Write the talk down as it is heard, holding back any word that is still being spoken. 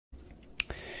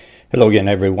Hello again,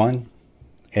 everyone,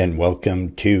 and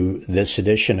welcome to this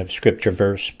edition of Scripture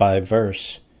Verse by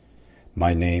Verse.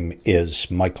 My name is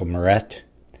Michael Moret.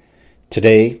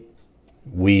 Today,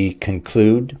 we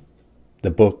conclude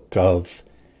the book of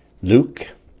Luke,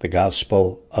 the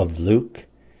Gospel of Luke.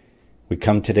 We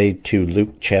come today to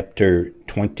Luke chapter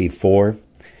 24,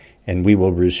 and we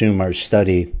will resume our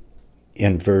study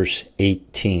in verse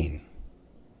 18.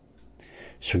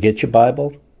 So get your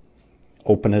Bible.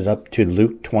 Open it up to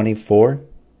Luke 24,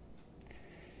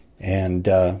 and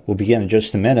we'll begin in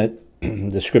just a minute.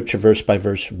 The Scripture Verse by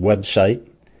Verse website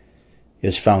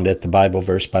is found at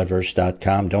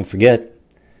thebibleversebyverse.com. Don't forget,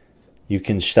 you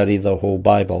can study the whole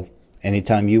Bible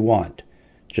anytime you want,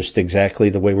 just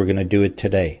exactly the way we're going to do it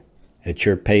today. At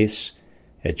your pace,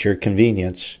 at your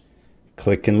convenience,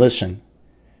 click and listen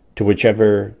to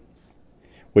whichever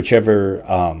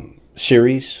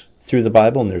series through the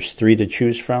Bible, and there's 3 to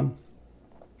choose from.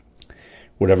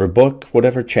 Whatever book,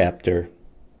 whatever chapter,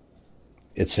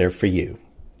 it's there for you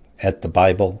at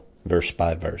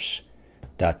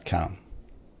thebibleversebyverse.com.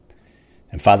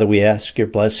 And Father, we ask your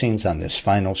blessings on this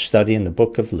final study in the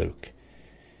book of Luke,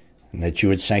 and that you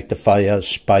would sanctify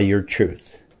us by your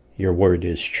truth. Your word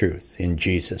is truth. In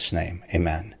Jesus' name,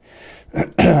 amen.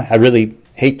 I really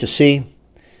hate to see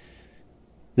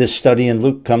this study in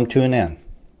Luke come to an end.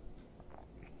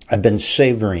 I've been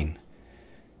savoring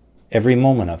every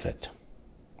moment of it.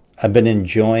 I've been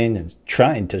enjoying and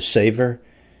trying to savor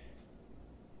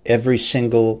every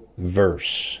single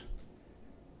verse.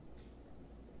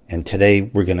 And today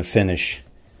we're going to finish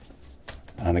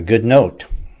on a good note,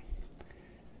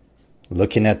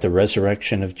 looking at the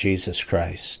resurrection of Jesus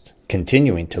Christ,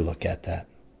 continuing to look at that.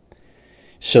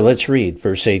 So let's read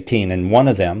verse 18. And one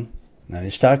of them, now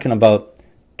he's talking about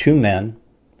 2 men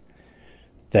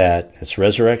that, it's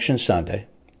Resurrection Sunday,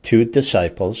 2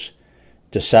 disciples,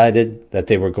 decided that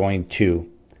they were going to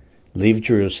leave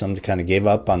Jerusalem, to kind of give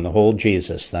up on the whole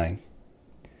Jesus thing.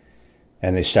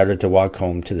 And they started to walk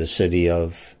home to the city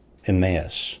of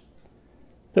Emmaus.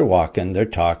 They're walking, they're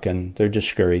talking, they're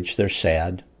discouraged, they're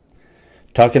sad,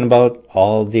 talking about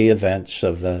all the events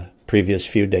of the previous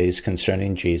few days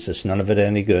concerning Jesus. None of it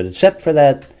any good, except for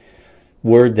that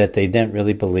word that they didn't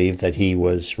really believe that he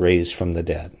was raised from the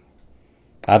dead.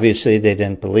 Obviously, they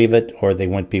didn't believe it, or they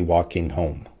wouldn't be walking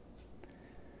home.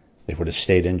 They would have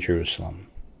stayed in Jerusalem.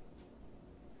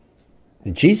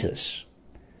 And Jesus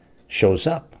shows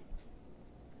up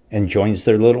and joins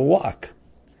their little walk.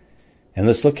 And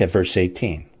let's look at verse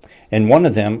 18. And one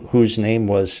of them, whose name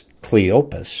was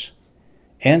Cleopas,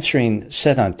 answering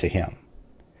said unto him,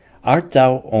 Art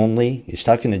thou only, he's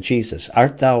talking to Jesus,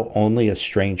 art thou only a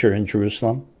stranger in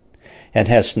Jerusalem, and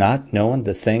hast not known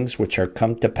the things which are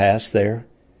come to pass there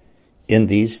in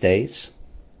these days?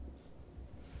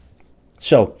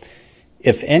 So,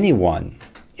 if anyone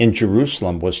in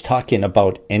Jerusalem was talking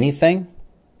about anything,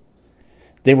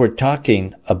 they were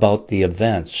talking about the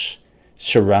events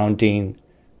surrounding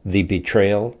the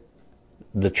betrayal,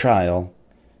 the trial,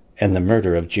 and the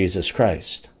murder of Jesus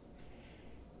Christ.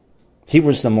 He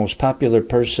was the most popular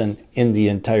person in the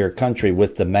entire country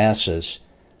with the masses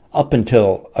up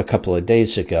until a couple of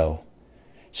days ago.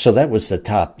 So that was the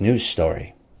top news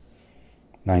story.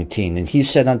 19. And he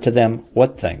said unto them,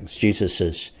 What things? Jesus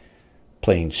is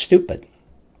playing stupid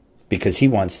because he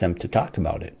wants them to talk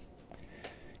about it.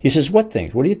 He says, What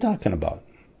things? What are you talking about?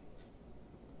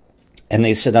 And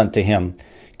they said unto him,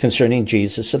 Concerning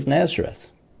Jesus of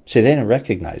Nazareth. See, they didn't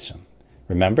recognize him.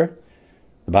 Remember?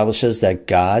 The Bible says that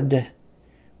God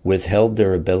withheld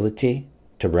their ability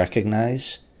to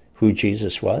recognize who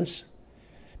Jesus was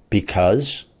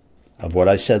because of what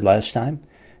I said last time.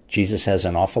 Jesus has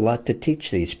an awful lot to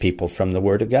teach these people from the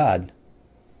Word of God.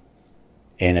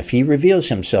 And if he reveals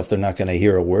himself, they're not going to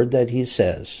hear a word that he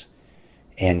says.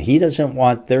 And he doesn't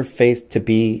want their faith to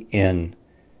be in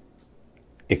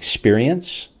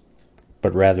experience,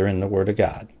 but rather in the Word of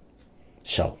God.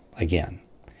 So, again,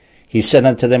 he said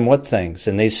unto them, What things?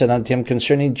 And they said unto him,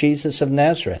 Concerning Jesus of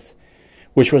Nazareth,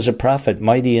 which was a prophet,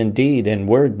 mighty in deed and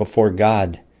word before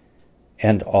God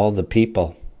and all the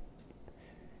people.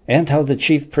 And how the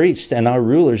chief priests and our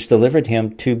rulers delivered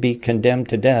him to be condemned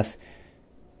to death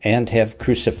and have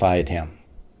crucified him.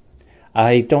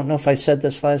 I don't know if I said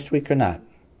this last week or not,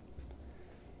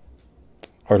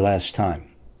 or last time.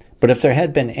 But if there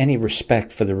had been any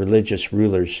respect for the religious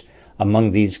rulers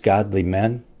among these godly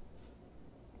men,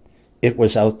 it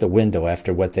was out the window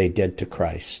after what they did to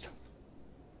Christ.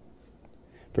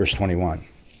 Verse 21.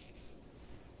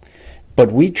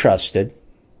 But we trusted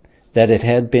that it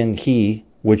had been he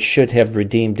which should have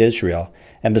redeemed Israel.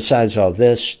 And besides all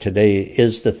this, today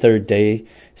is the 3rd day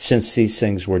since these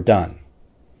things were done.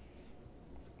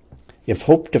 If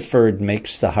hope deferred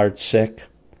makes the heart sick,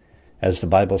 as the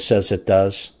Bible says it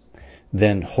does,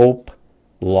 then hope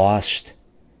lost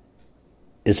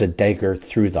is a dagger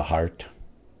through the heart.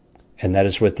 And that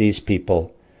is what these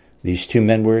people, these two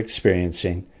men were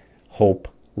experiencing, hope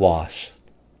lost.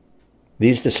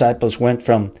 These disciples went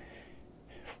from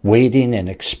waiting and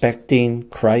expecting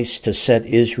Christ to set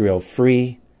Israel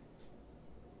free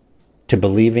to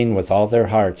believing with all their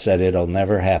hearts that it'll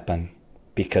never happen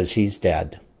because he's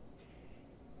dead.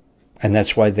 And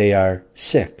that's why they are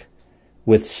sick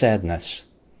with sadness.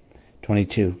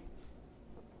 22.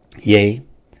 Yea,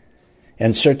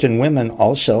 and certain women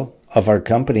also of our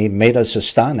company made us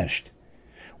astonished,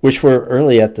 which were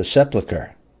early at the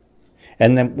sepulchre.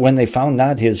 And then when they found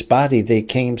not his body, they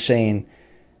came saying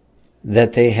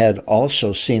that they had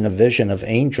also seen a vision of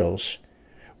angels,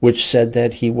 which said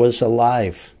that he was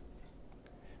alive.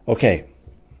 Okay,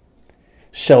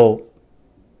 so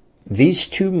these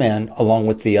two men, along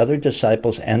with the other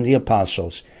disciples and the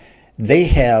apostles, they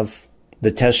have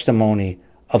the testimony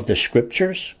of the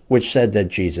scriptures, which said that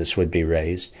Jesus would be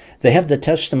raised. They have the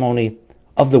testimony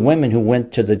of the women who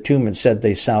went to the tomb and said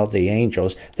they saw the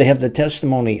angels. They have the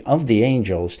testimony of the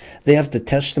angels. They have the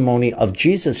testimony of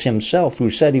Jesus himself, who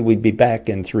said he would be back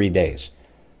in 3 days.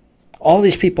 All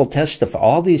these people testify,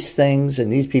 all these things,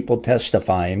 and these people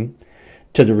testifying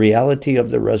to the reality of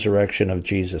the resurrection of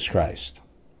Jesus Christ.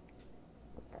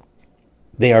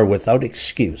 They are without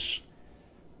excuse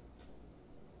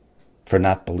for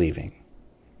not believing.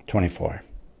 24.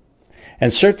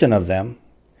 And certain of them,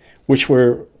 which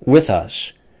were with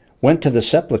us, went to the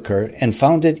sepulchre and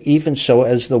found it even so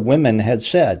as the women had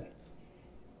said.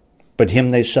 But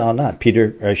him they saw not.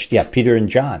 Peter and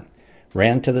John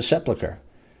ran to the sepulchre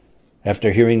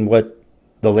after hearing what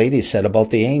the lady said about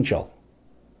the angel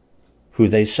who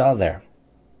they saw there.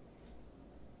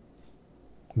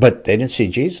 But they didn't see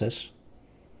Jesus,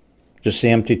 just the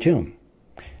empty tomb.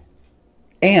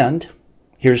 And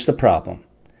here's the problem.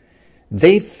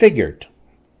 They figured,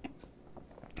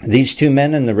 these two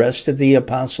men and the rest of the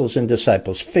apostles and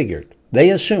disciples figured, they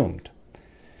assumed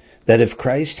that if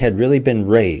Christ had really been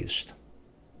raised,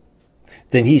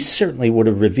 then he certainly would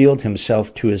have revealed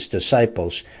himself to his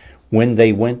disciples when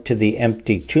they went to the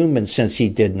empty tomb. And since he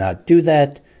did not do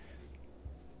that,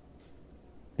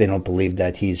 they don't believe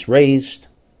that he's raised,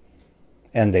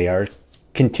 and they are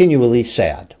continually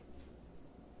sad.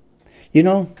 You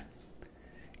know,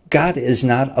 God is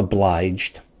not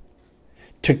obliged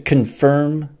to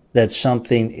confirm that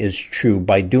something is true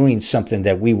by doing something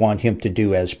that we want him to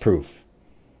do as proof.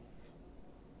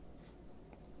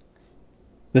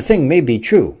 The thing may be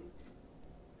true.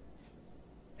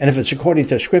 And if it's according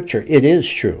to Scripture, it is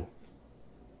true,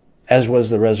 as was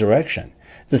the resurrection.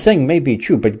 The thing may be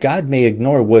true, but God may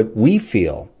ignore what we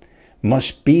feel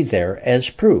must be there as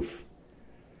proof.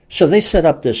 So they set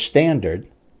up this standard.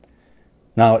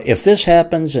 Now, if this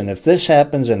happens,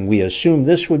 and we assume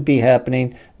this would be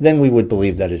happening, then we would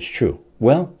believe that it's true.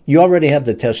 Well, you already have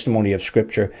the testimony of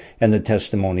Scripture and the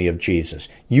testimony of Jesus.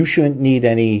 You shouldn't need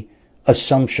any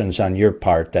assumptions on your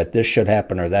part that this should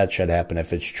happen or that should happen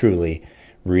if it's truly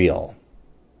real.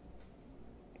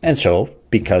 And so,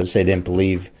 because they didn't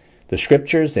believe the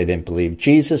Scriptures, they didn't believe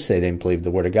Jesus, they didn't believe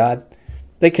the Word of God,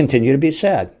 they continue to be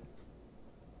sad.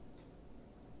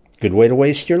 Good way to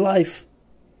waste your life.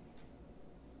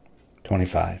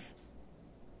 25.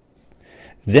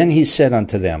 Then he said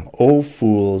unto them, O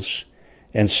fools,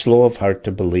 and slow of heart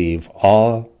to believe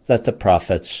all that the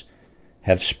prophets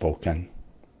have spoken.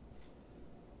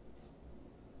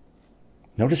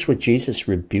 Notice what Jesus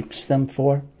rebukes them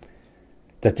for?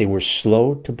 That they were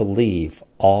slow to believe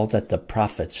all that the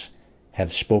prophets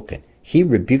have spoken. He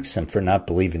rebukes them for not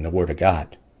believing the Word of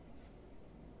God.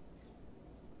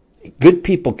 Good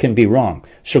people can be wrong.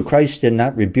 So Christ did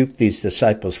not rebuke these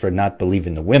disciples for not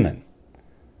believing the women.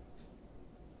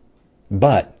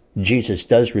 But Jesus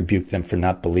does rebuke them for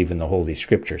not believing the Holy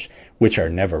Scriptures, which are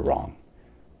never wrong.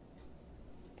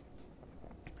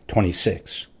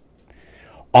 26.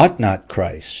 Ought not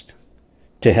Christ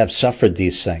to have suffered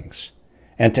these things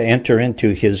and to enter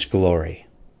into his glory?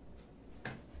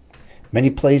 Many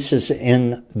places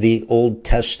in the Old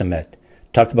Testament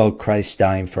talk about Christ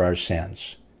dying for our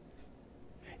sins.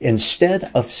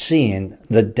 Instead of seeing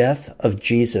the death of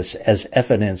Jesus as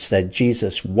evidence that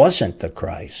Jesus wasn't the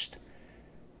Christ,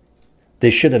 they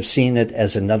should have seen it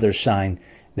as another sign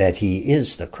that he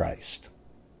is the Christ.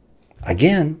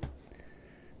 Again,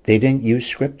 they didn't use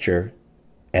Scripture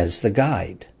as the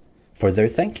guide for their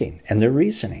thinking and their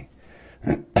reasoning.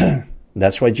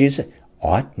 That's why Jesus said,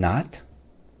 ought not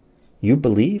you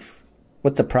believe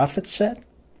what the prophets said?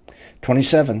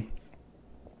 27.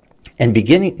 And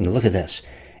beginning, look at this,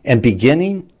 and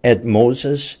beginning at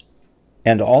Moses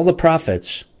and all the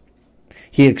prophets,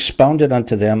 he expounded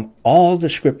unto them all the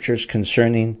scriptures,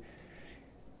 the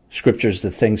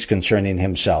things concerning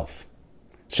himself.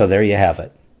 So there you have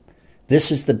it.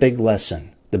 This is the big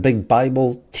lesson, the big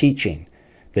Bible teaching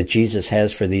that Jesus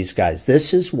has for these guys.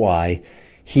 This is why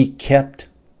he kept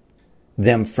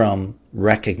them from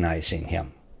recognizing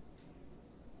him,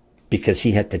 because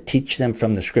he had to teach them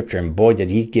from the scripture. And boy, did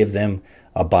he give them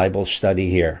a Bible study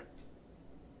here.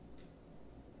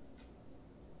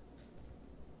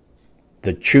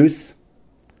 The truth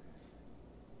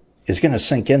is going to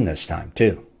sink in this time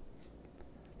too.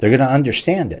 They're going to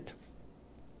understand it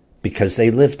because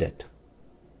they lived it.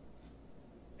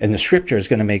 And the scripture is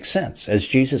going to make sense as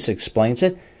Jesus explains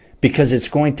it, because it's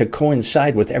going to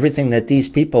coincide with everything that these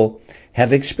people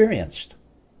have experienced.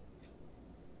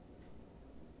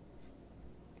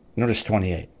 Notice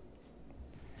 28.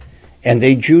 And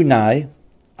they drew nigh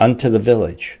unto the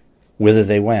village whither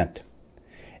they went,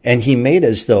 and he made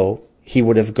as though he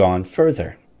would have gone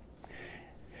further.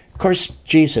 Of course,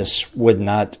 Jesus would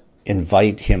not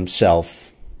invite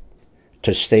himself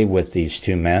to stay with these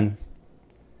two men.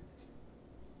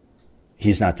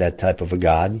 He's not that type of a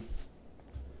God.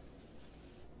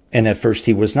 And at first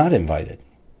he was not invited.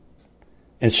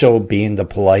 And so, being the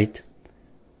polite,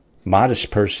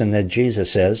 modest person that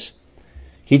Jesus is,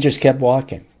 he just kept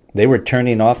walking. They were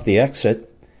turning off the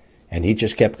exit, and he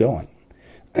just kept going.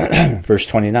 Verse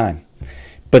 29.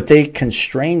 But they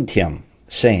constrained him,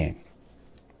 saying,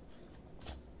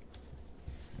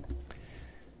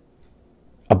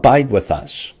 Abide with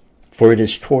us, for it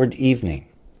is toward evening,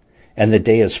 and the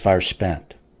day is far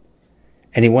spent.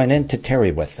 And he went in to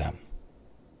tarry with them.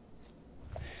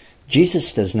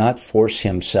 Jesus does not force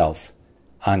himself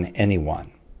on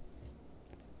anyone.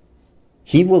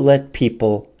 He will let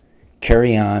people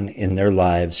carry on in their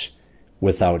lives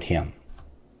without him.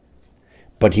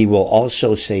 But he will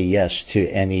also say yes to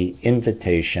any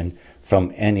invitation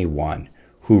from anyone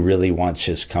who really wants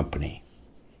his company.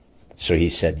 So he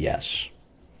said yes.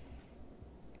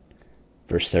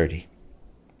 Verse 30.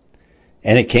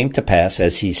 And it came to pass,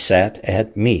 as he sat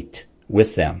at meat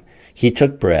with them, he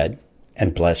took bread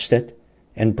and blessed it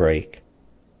and brake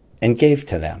and gave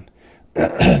to them.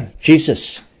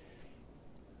 Jesus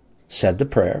said the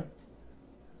prayer.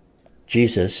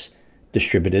 Jesus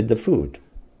distributed the food.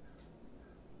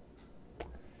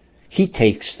 He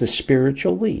takes the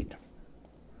spiritual lead,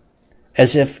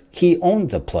 as if he owned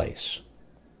the place,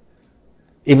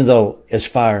 even though, as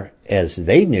far as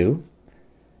they knew,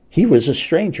 he was a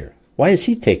stranger. Why is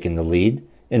he taking the lead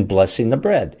in blessing the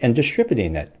bread and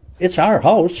distributing it? It's our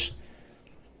house.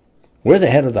 We're the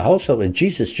head of the household, and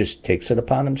Jesus just takes it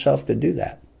upon himself to do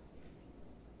that.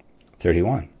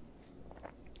 31.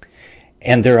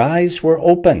 And their eyes were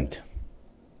opened,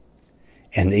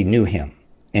 and they knew him,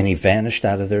 and he vanished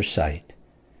out of their sight.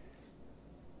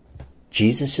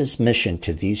 Jesus' mission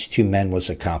to these two men was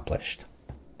accomplished.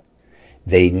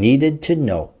 They needed to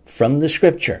know from the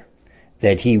scripture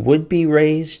that he would be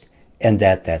raised, and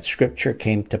that scripture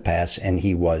came to pass, and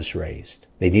he was raised.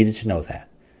 They needed to know that.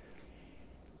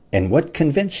 And what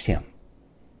convinced him?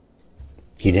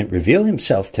 He didn't reveal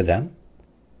himself to them.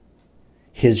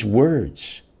 His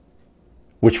words,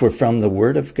 which were from the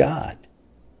Word of God,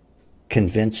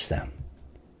 convinced them.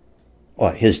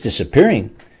 Well, his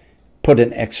disappearing put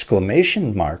an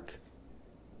exclamation mark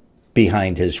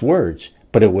behind his words,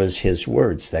 but it was his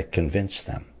words that convinced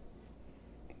them.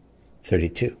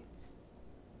 32.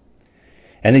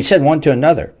 And they said one to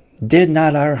another, Did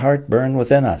not our heart burn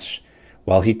within us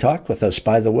while he talked with us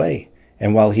by the way,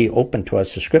 and while he opened to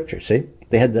us the scripture? See,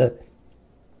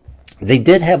 they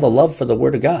did have a love for the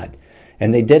Word of God,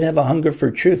 and they did have a hunger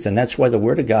for truth, and that's why the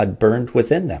Word of God burned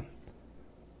within them.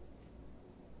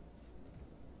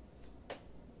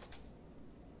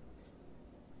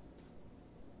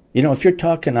 You know, if you're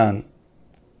talking on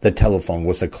the telephone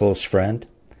with a close friend,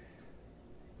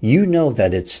 you know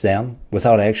that it's them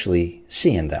without actually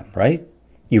seeing them, right?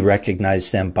 You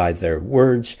recognize them by their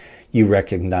words. You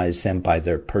recognize them by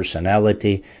their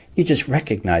personality. You just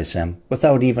recognize them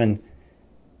without even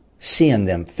seeing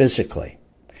them physically.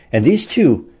 And these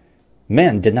two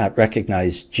men did not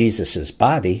recognize Jesus'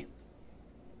 body,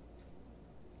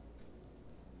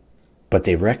 but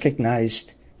they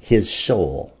recognized his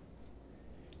soul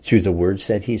through the words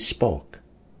that he spoke.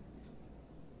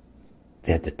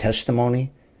 They had the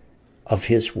testimony of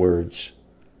his words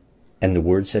and the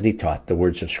words that he taught, the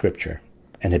words of Scripture,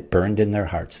 and it burned in their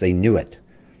hearts. They knew it.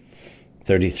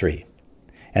 33.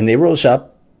 And they rose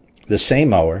up the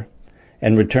same hour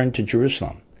and returned to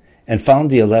Jerusalem, and found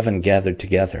the 11 gathered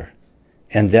together,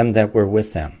 and them that were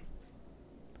with them.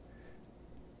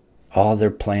 All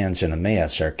their plans in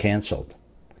Emmaus are canceled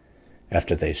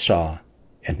after they saw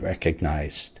and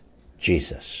recognized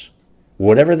Jesus.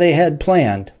 Whatever they had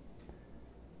planned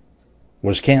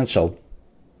was canceled.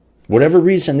 Whatever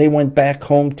reason they went back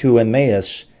home to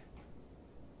Emmaus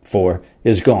for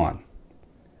is gone.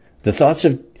 The thoughts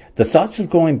of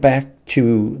going back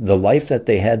to the life that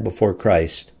they had before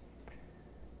Christ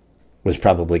was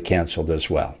probably canceled as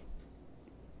well.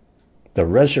 The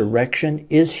resurrection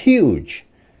is huge.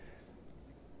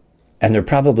 And they're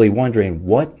probably wondering,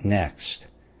 what next?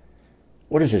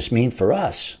 What does this mean for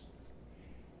us?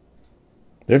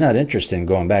 They're not interested in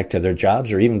going back to their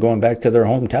jobs or even going back to their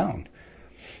hometown.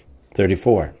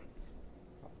 34.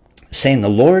 Saying, the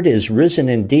Lord is risen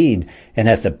indeed and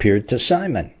hath appeared to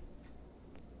Simon.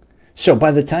 So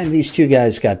by the time these two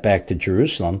guys got back to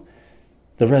Jerusalem,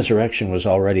 the resurrection was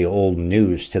already old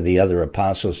news to the other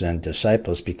apostles and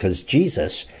disciples because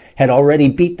Jesus had already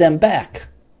beat them back.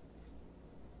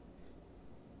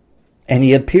 And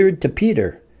he appeared to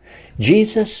Peter.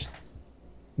 Jesus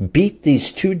beat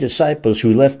these two disciples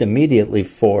who left immediately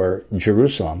for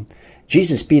Jerusalem.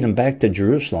 Jesus beat them back to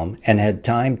Jerusalem and had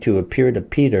time to appear to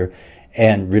Peter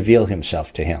and reveal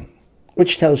himself to him,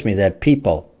 which tells me that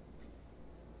people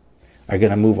are going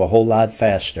to move a whole lot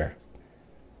faster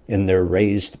in their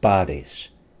raised bodies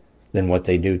than what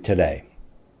they do today.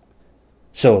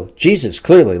 So Jesus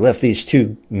clearly left these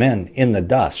two men in the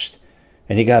dust,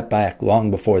 and he got back long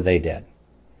before they did.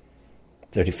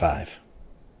 35.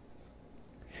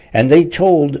 And they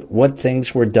told what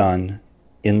things were done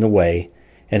in the way,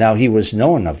 and how he was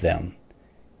known of them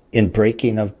in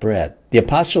breaking of bread. The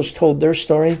apostles told their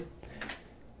story,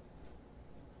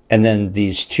 and then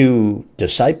these two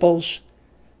disciples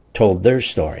told their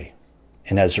story.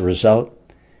 And as a result,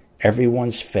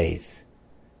 everyone's faith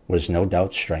was no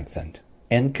doubt strengthened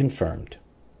and confirmed.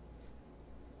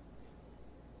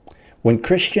 When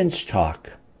Christians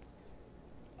talk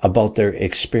about their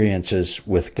experiences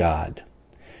with God,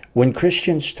 when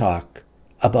Christians talk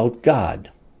about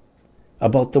God,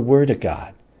 about the Word of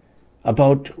God,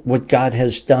 about what God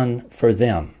has done for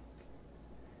them,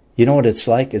 you know what it's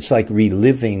like? It's like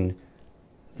reliving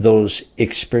those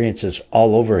experiences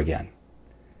all over again.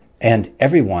 And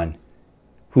everyone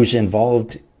who's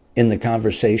involved in the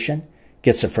conversation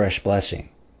gets a fresh blessing.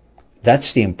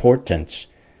 That's the importance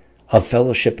of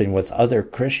fellowshipping with other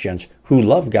Christians who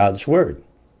love God's Word.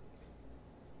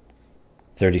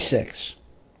 36.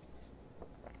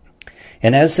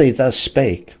 And as they thus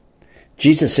spake,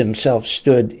 Jesus himself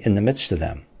stood in the midst of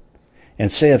them,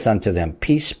 and saith unto them,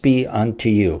 Peace be unto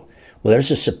you. Well, there's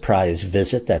a surprise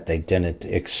visit that they didn't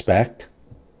expect.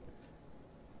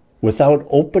 Without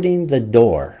opening the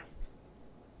door,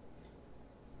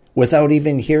 without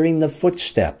even hearing the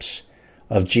footsteps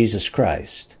of Jesus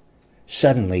Christ,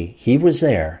 suddenly he was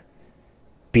there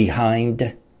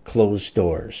behind closed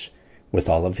doors with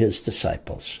all of his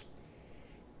disciples.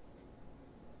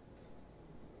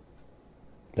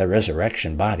 The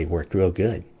resurrection body worked real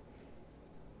good.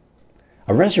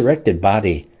 A resurrected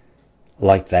body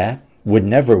like that would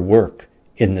never work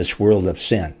in this world of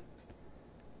sin,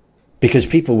 because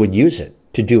people would use it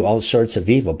to do all sorts of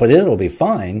evil. But it'll be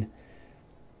fine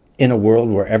in a world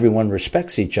where everyone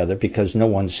respects each other because no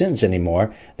one sins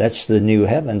anymore. That's the new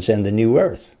heavens and the new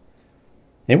earth.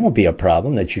 It won't be a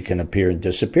problem that you can appear and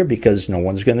disappear because no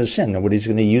one's going to sin. Nobody's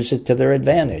going to use it to their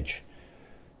advantage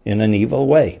in an evil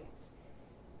way.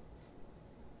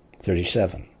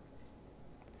 37.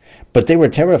 But they were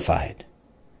terrified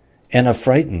and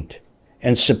affrighted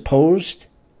and supposed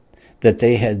that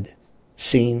they had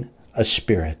seen a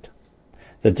spirit.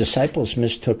 The disciples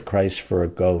mistook Christ for a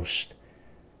ghost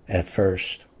at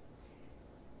first.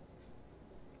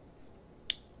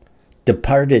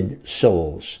 Departed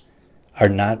souls are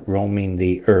not roaming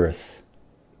the earth,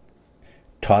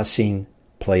 tossing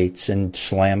plates and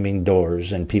slamming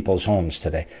doors in people's homes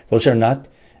today. Those are not,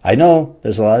 I know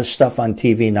there's a lot of stuff on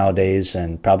TV nowadays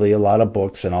and probably a lot of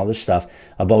books and all this stuff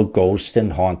about ghosts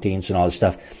and hauntings and all this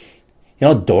stuff. You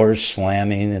know, doors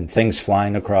slamming and things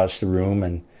flying across the room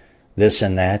and this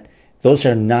and that. Those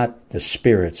are not the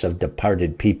spirits of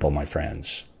departed people, my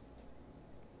friends.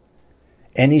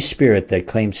 Any spirit that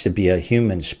claims to be a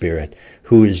human spirit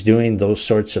who is doing those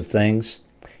sorts of things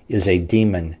is a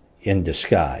demon in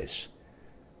disguise.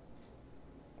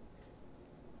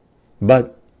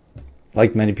 But,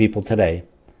 like many people today,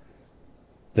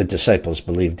 the disciples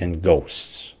believed in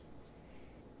ghosts.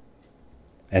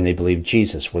 And they believed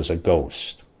Jesus was a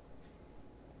ghost.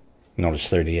 Notice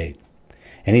 38.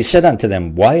 And he said unto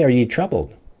them, Why are ye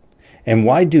troubled? And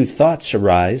why do thoughts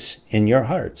arise in your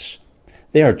hearts?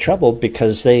 They are troubled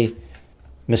because they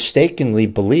mistakenly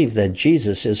believe that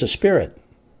Jesus is a spirit.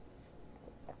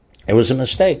 It was a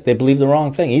mistake. They believed the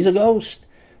wrong thing. He's a ghost.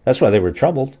 That's why they were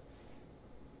troubled.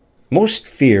 Most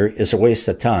fear is a waste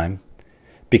of time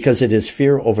because it is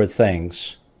fear over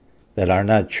things that are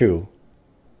not true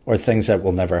or things that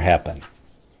will never happen.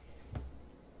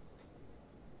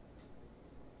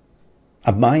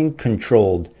 A mind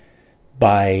controlled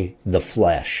by the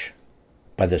flesh,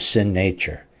 by the sin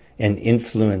nature, and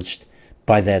influenced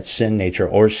by that sin nature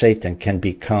or Satan can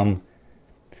become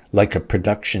like a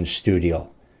production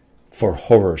studio for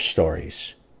horror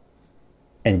stories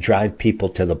and drive people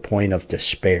to the point of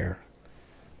despair.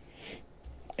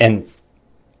 And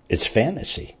it's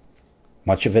fantasy.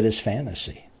 Much of it is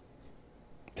fantasy.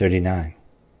 39.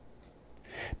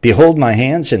 Behold my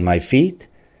hands and my feet,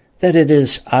 that it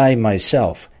is I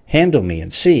myself. Handle me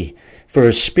and see, for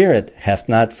a spirit hath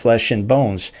not flesh and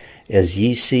bones, as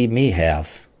ye see me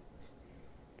have.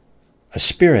 A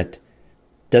spirit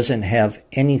doesn't have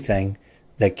anything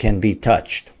that can be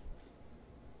touched.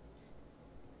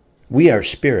 We are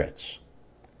spirits.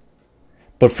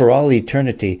 But for all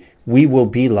eternity, we will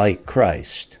be like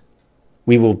Christ.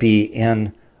 We will be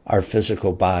in our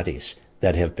physical bodies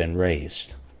that have been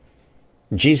raised.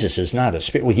 Jesus is not a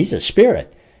spirit. Well, he's a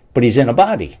spirit, but he's in a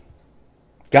body.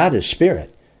 God is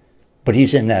spirit, but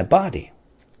he's in that body.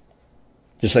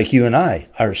 Just like you and I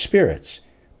are spirits,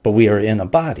 but we are in a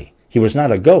body. He was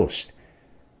not a ghost.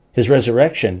 His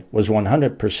resurrection was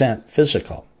 100%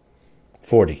 physical.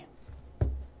 40.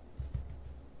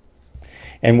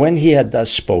 And when he had thus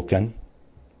spoken,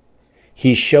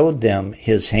 he showed them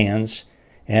his hands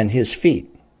and his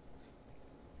feet.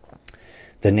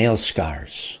 The nail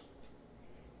scars,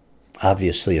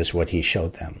 obviously, is what he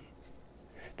showed them.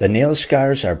 The nail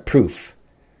scars are proof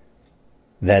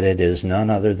that it is none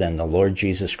other than the Lord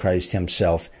Jesus Christ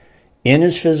himself in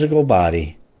his physical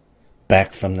body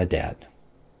back from the dead.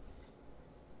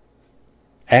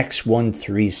 Acts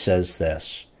 1:3 says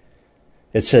this.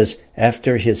 It says,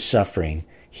 after his suffering,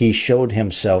 he showed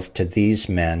himself to these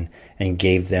men and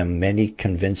gave them many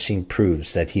convincing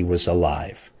proofs that he was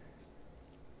alive.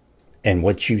 And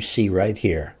what you see right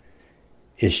here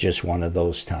is just one of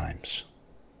those times.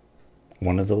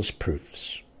 One of those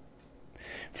proofs.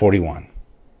 41.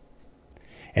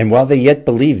 And while they yet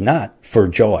believed not for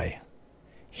joy,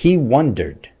 he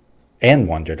wondered,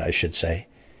 I should say,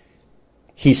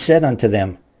 he said unto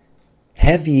them,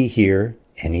 have ye here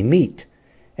any meat?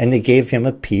 And they gave him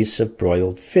a piece of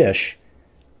broiled fish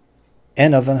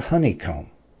and of a honeycomb.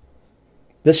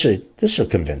 This will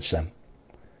convince them.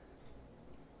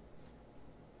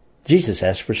 Jesus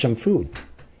asked for some food.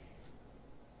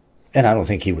 And I don't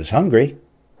think he was hungry.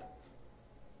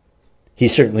 He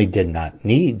certainly did not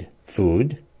need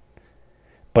food,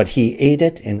 but he ate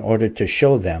it in order to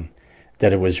show them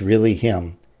that it was really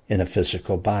him in a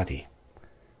physical body.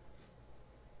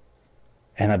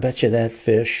 And I bet you that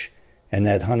fish and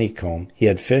that honeycomb, he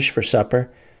had fish for supper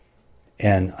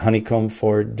and honeycomb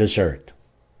for dessert.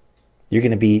 You're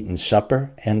going to be eating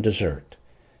supper and dessert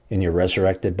in your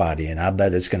resurrected body, and I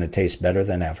bet it's going to taste better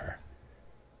than ever.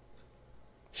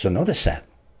 So notice that.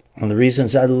 One of the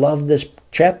reasons I love this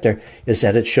chapter is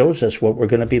that it shows us what we're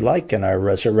going to be like in our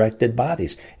resurrected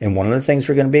bodies. And one of the things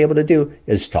we're going to be able to do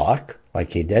is talk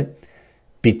like he did,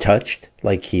 be touched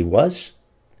like he was,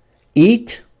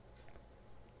 eat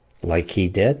like he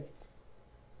did.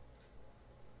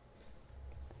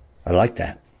 I like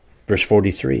that. Verse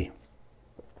 43.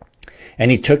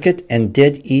 And he took it and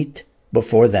did eat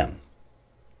before them.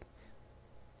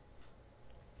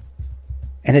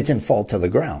 And it didn't fall to the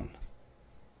ground.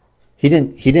 He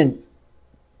didn't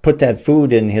put that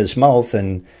food in his mouth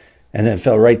and then it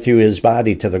fell right through his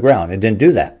body to the ground. It didn't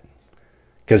do that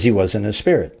because he wasn't a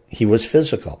spirit. He was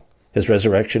physical. His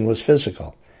resurrection was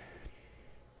physical.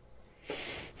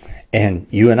 And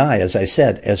you and I, as I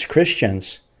said, as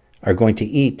Christians, are going to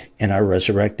eat in our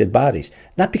resurrected bodies.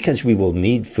 Not because we will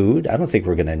need food. I don't think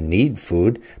we're going to need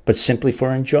food, but simply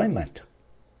for enjoyment.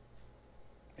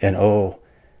 And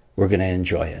we're going to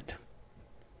enjoy it.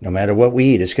 No matter what we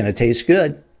eat, it's going to taste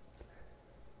good.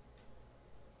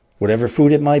 Whatever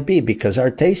food it might be, because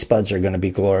our taste buds are going to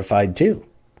be glorified too.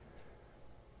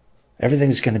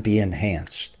 Everything's going to be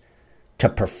enhanced to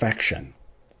perfection,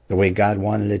 the way God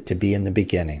wanted it to be in the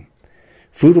beginning.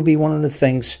 Food will be one of the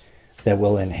things that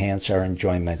will enhance our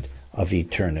enjoyment of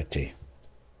eternity.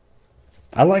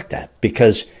 I like that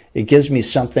because it gives me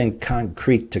something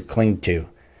concrete to cling to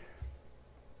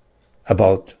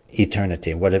about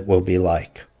eternity, what it will be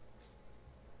like.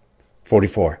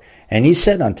 44. And he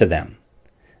said unto them,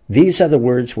 these are the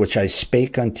words which I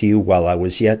spake unto you while I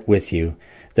was yet with you,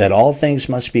 that all things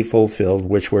must be fulfilled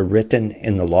which were written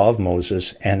in the law of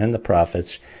Moses and in the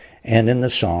prophets and in the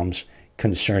Psalms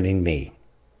concerning me.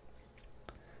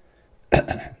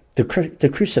 The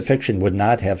crucifixion would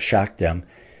not have shocked them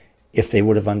if they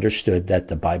would have understood that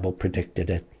the Bible predicted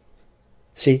it.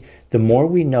 See, the more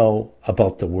we know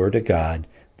about the Word of God,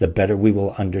 the better we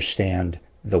will understand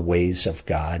the ways of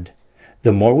God.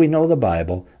 The more we know the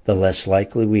Bible, the less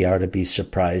likely we are to be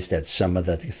surprised at some of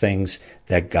the things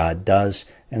that God does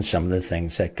and some of the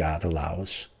things that God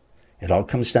allows. It all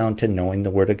comes down to knowing the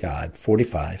Word of God.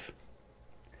 45.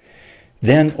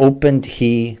 Then opened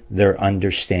he their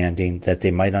understanding, that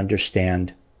they might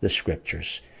understand the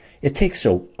Scriptures. It takes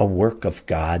a work of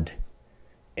God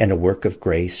and a work of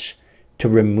grace to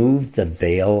remove the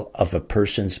veil of a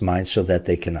person's mind so that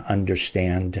they can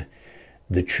understand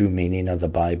the true meaning of the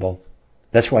Bible.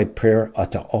 That's why prayer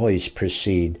ought to always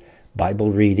precede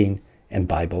Bible reading and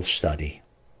Bible study.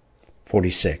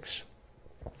 46.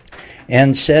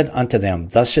 And said unto them,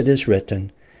 Thus it is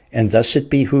written, and thus it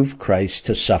behooved Christ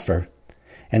to suffer,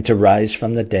 and to rise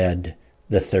from the dead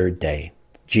the third day.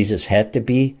 Jesus had to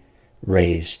be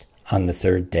raised on the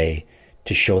third day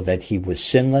to show that he was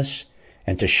sinless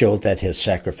and to show that his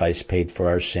sacrifice paid for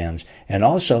our sins. And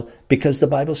also because the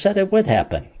Bible said it would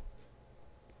happen.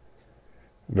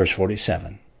 Verse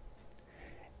 47.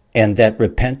 And that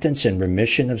repentance and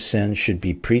remission of sins should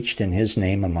be preached in his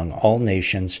name among all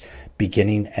nations,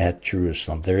 beginning at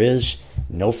Jerusalem. There is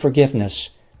no forgiveness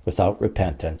without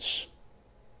repentance.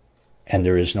 And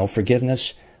there is no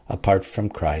forgiveness apart from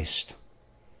Christ.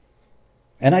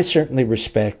 And I certainly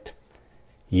respect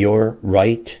your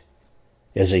right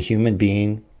as a human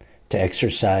being to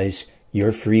exercise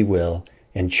your free will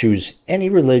and choose any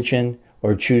religion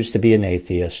or choose to be an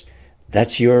atheist.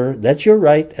 That's your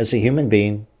right as a human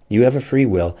being. You have a free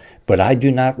will, but I do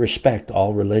not respect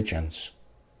all religions.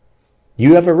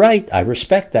 You have a right, I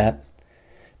respect that,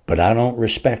 but I don't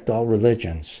respect all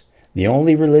religions. The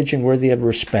only religion worthy of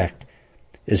respect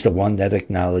is the one that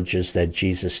acknowledges that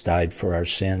Jesus died for our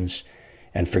sins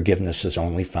and forgiveness is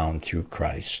only found through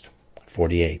Christ.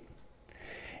 48.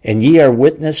 And ye are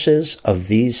witnesses of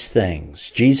these things.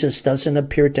 Jesus doesn't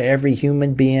appear to every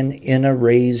human being in a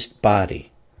raised body.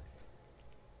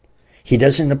 He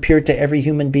doesn't appear to every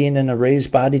human being in a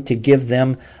raised body to give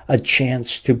them a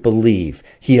chance to believe.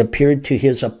 He appeared to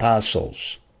his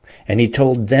apostles, and he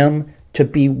told them to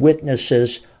be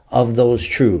witnesses of those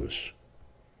truths.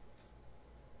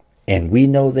 And we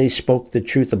know they spoke the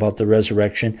truth about the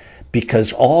resurrection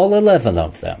because all 11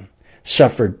 of them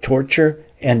suffered torture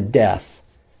and death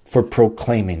for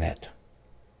proclaiming it.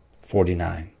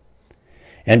 49.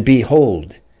 And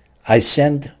behold, I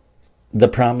send the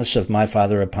promise of my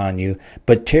Father upon you,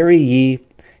 but tarry ye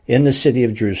in the city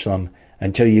of Jerusalem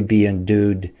until ye be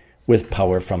endued with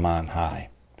power from on high.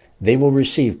 They will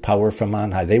receive power from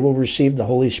on high. They will receive the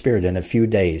Holy Spirit in a few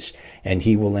days, and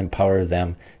he will empower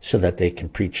them so that they can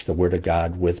preach the word of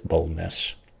God with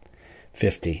boldness.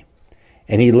 50.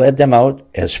 And he led them out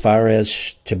as far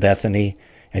as to Bethany,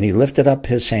 and he lifted up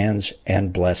his hands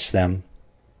and blessed them.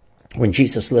 When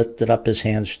Jesus lifted up his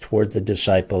hands toward the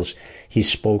disciples, he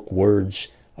spoke words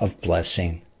of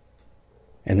blessing.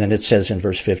 And then it says in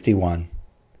verse 51,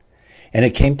 And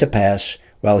it came to pass,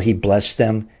 while he blessed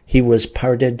them, he was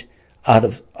parted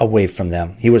away from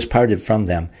them. He was parted from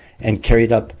them and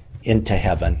carried up into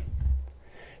heaven.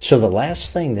 So the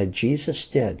last thing that Jesus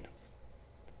did,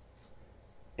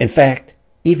 in fact,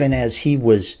 even as he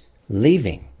was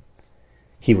leaving,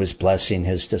 he was blessing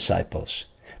his disciples.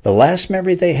 The last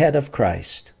memory they had of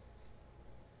Christ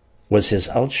was his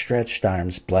outstretched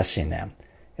arms blessing them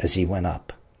as he went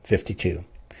up. 52.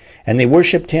 And they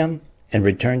worshipped him and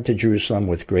returned to Jerusalem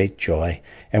with great joy,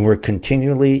 and were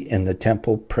continually in the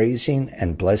temple praising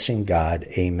and blessing God.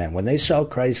 Amen. When they saw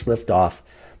Christ lift off,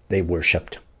 they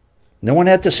worshipped. No one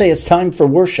had to say it's time for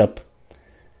worship.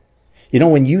 You know,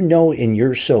 when you know in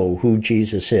your soul who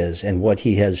Jesus is and what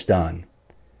he has done,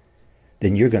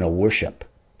 then you're going to worship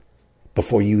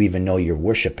before you even know you're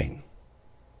worshiping.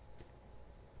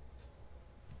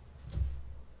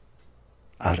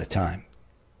 Out of time.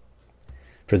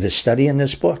 For this study in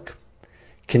this book,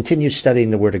 continue studying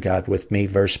the Word of God with me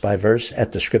verse by verse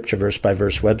at the Scripture Verse by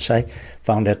Verse website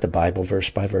found at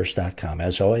thebibleversebyverse.com.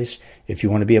 As always, if you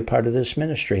want to be a part of this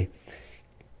ministry,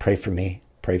 pray for me,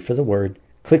 pray for the Word.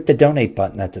 Click the donate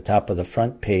button at the top of the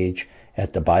front page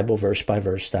at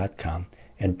thebibleversebyverse.com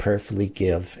and prayerfully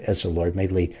give as the Lord may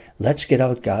lead. Let's get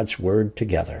out God's Word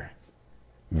together,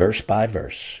 verse by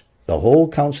verse, the whole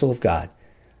counsel of God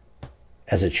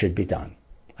as it should be done.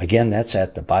 Again, that's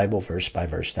at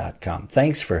thebibleversebyverse.com.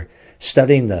 Thanks for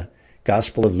studying the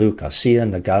Gospel of Luke. I'll see you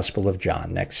in the Gospel of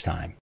John next time.